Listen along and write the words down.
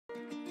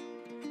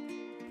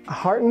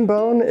Heart and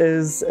Bone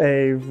is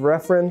a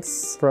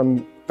reference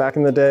from back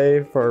in the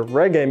day for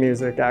reggae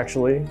music,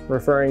 actually,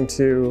 referring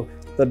to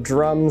the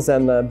drums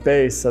and the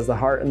bass as the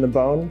heart and the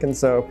bone. And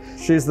so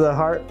she's the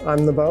heart,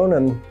 I'm the bone,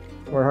 and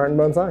we're Heart and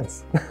Bone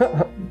Signs.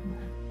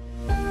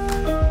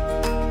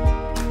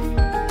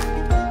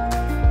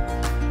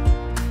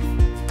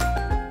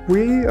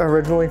 We are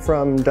originally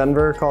from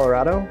Denver,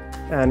 Colorado,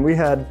 and we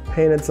had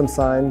painted some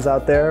signs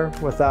out there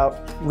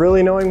without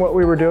really knowing what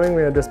we were doing.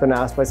 We had just been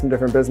asked by some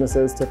different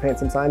businesses to paint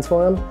some signs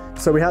for them.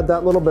 So we had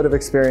that little bit of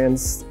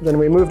experience. Then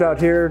we moved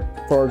out here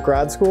for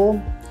grad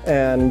school,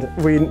 and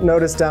we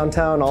noticed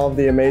downtown all of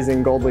the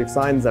amazing gold leaf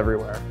signs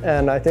everywhere.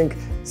 And I think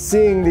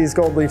seeing these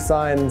gold leaf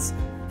signs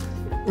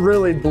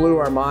really blew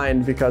our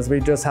mind because we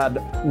just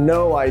had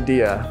no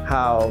idea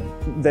how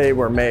they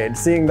were made.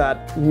 Seeing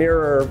that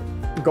mirror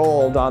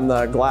gold on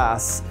the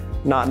glass,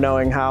 not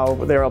knowing how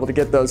they were able to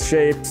get those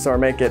shapes or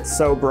make it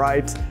so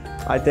bright.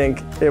 I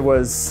think it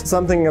was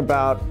something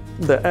about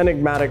the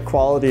enigmatic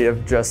quality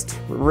of just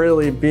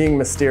really being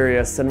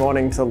mysterious and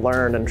wanting to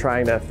learn and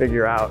trying to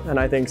figure out. And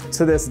I think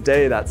to this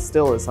day, that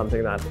still is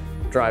something that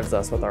drives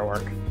us with our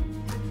work.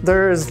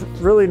 There is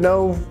really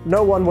no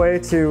one way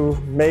to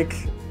make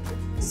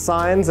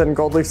signs, and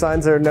gold leaf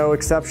signs are no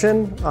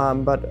exception,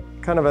 but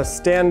kind of a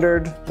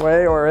standard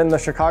way, or in the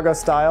Chicago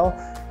style,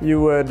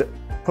 you would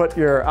put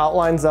your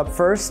outlines up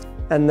first,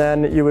 and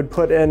then you would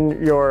put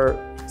in your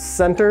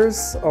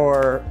centers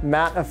or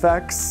matte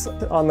effects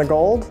on the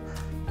gold.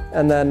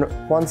 And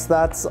then once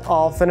that's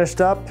all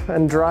finished up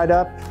and dried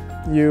up,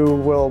 you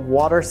will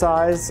water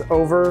size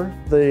over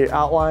the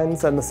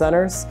outlines and the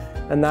centers.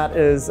 And that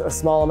is a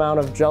small amount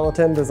of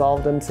gelatin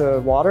dissolved into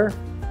water.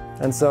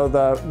 And so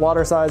the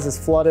water size is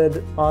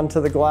flooded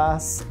onto the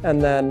glass,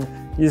 and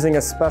then using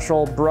a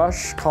special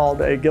brush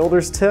called a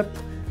gilder's tip,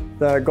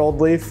 the gold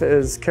leaf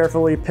is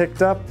carefully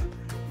picked up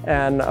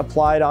and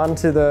applied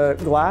onto the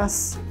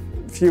glass.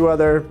 A few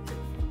other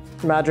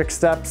magic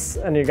steps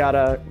and you got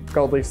a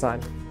gold leaf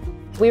sign.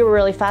 We were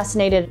really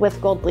fascinated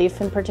with gold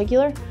leaf in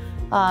particular,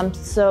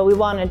 so we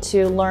wanted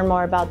to learn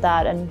more about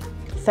that and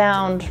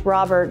found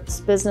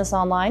Robert's business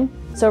online.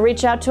 So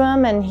reached out to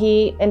him and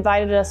he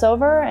invited us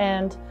over,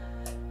 and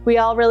we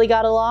all really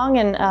got along,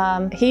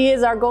 and he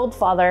is our gold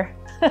father.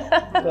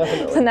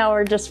 So now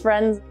we're just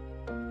friends.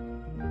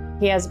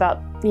 He has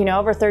about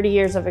over 30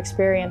 years of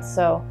experience,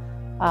 so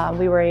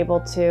we were able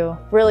to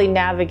really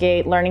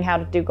navigate learning how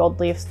to do gold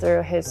leaf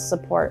through his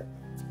support.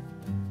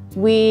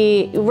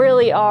 We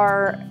really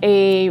are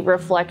a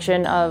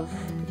reflection of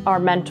our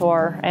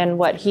mentor and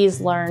what he's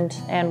learned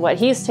and what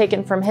he's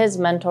taken from his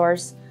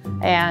mentors.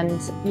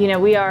 And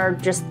we are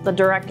just the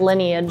direct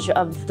lineage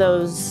of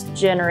those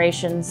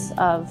generations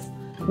of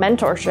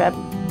mentorship.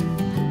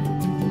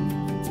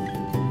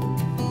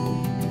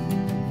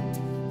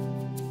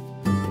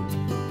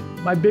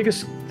 My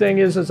biggest thing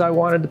is I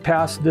wanted to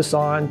pass this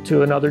on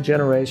to another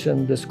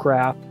generation, this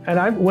craft.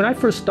 And when I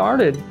first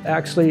started,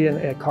 actually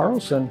at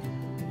Carlson,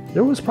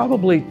 there was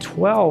probably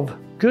 12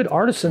 good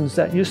artisans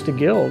that used to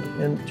gild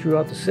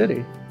throughout the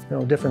city,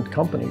 different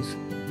companies.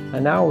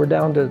 And now we're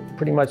down to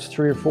pretty much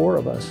 3 or 4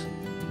 of us,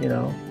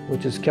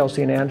 which is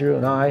Kelsey and Andrew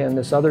and I and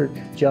this other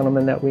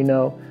gentleman that we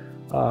know,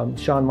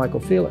 Sean Michael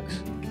Felix.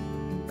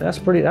 And that's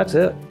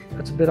it.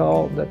 That's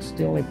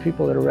the only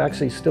people that are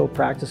actually still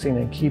practicing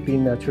and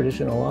keeping that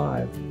tradition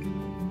alive.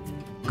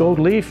 Gold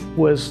leaf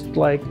was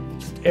like,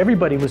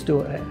 everybody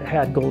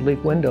had gold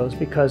leaf windows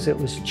because it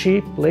was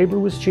cheap, labor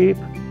was cheap,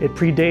 it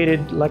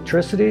predated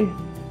electricity.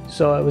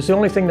 So it was the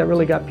only thing that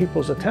really got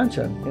people's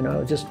attention,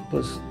 it just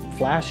was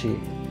flashy.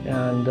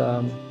 And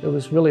it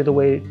was really the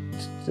way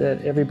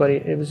that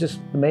it was just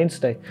the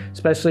mainstay,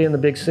 especially in the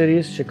big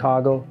cities,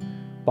 Chicago,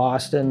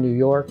 Boston, New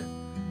York.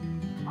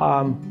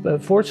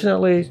 But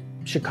fortunately,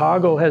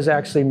 Chicago has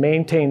actually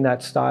maintained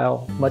that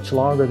style much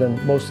longer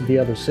than most of the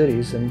other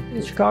cities. And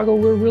in Chicago,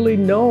 we're really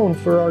known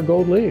for our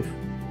gold leaf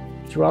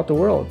throughout the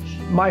world.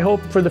 My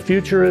hope for the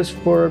future is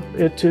for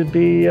it to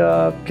be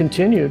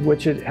continued,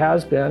 which it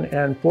has been.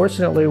 And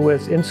fortunately,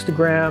 with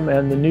Instagram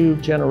and the new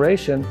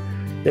generation,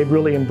 they've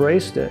really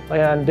embraced it.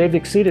 And they've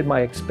exceeded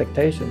my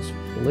expectations,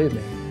 believe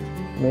me.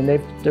 I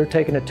mean, they're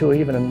taking it to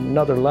even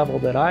another level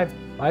that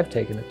I've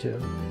taken it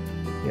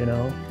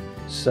to,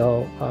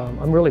 So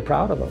I'm really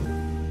proud of them.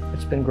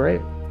 It's been great.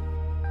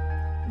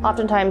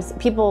 Oftentimes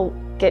people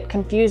get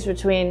confused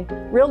between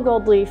real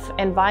gold leaf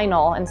and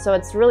vinyl, and so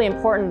it's really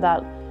important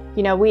that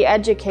we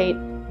educate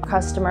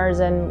customers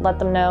and let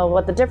them know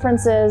what the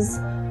difference is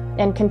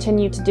and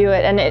continue to do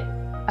it. And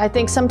I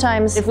think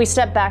sometimes if we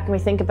step back and we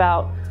think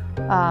about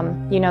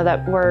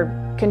that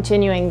we're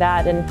continuing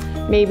that,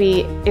 and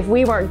maybe if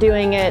we weren't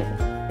doing it,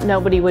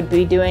 nobody would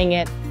be doing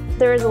it.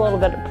 There is a little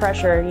bit of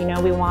pressure,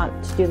 we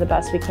want to do the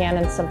best we can,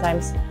 and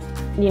sometimes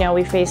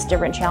we face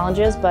different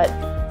challenges, but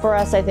for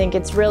us, I think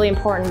it's really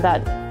important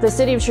that the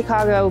city of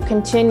Chicago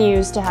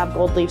continues to have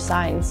gold leaf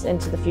signs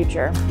into the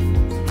future.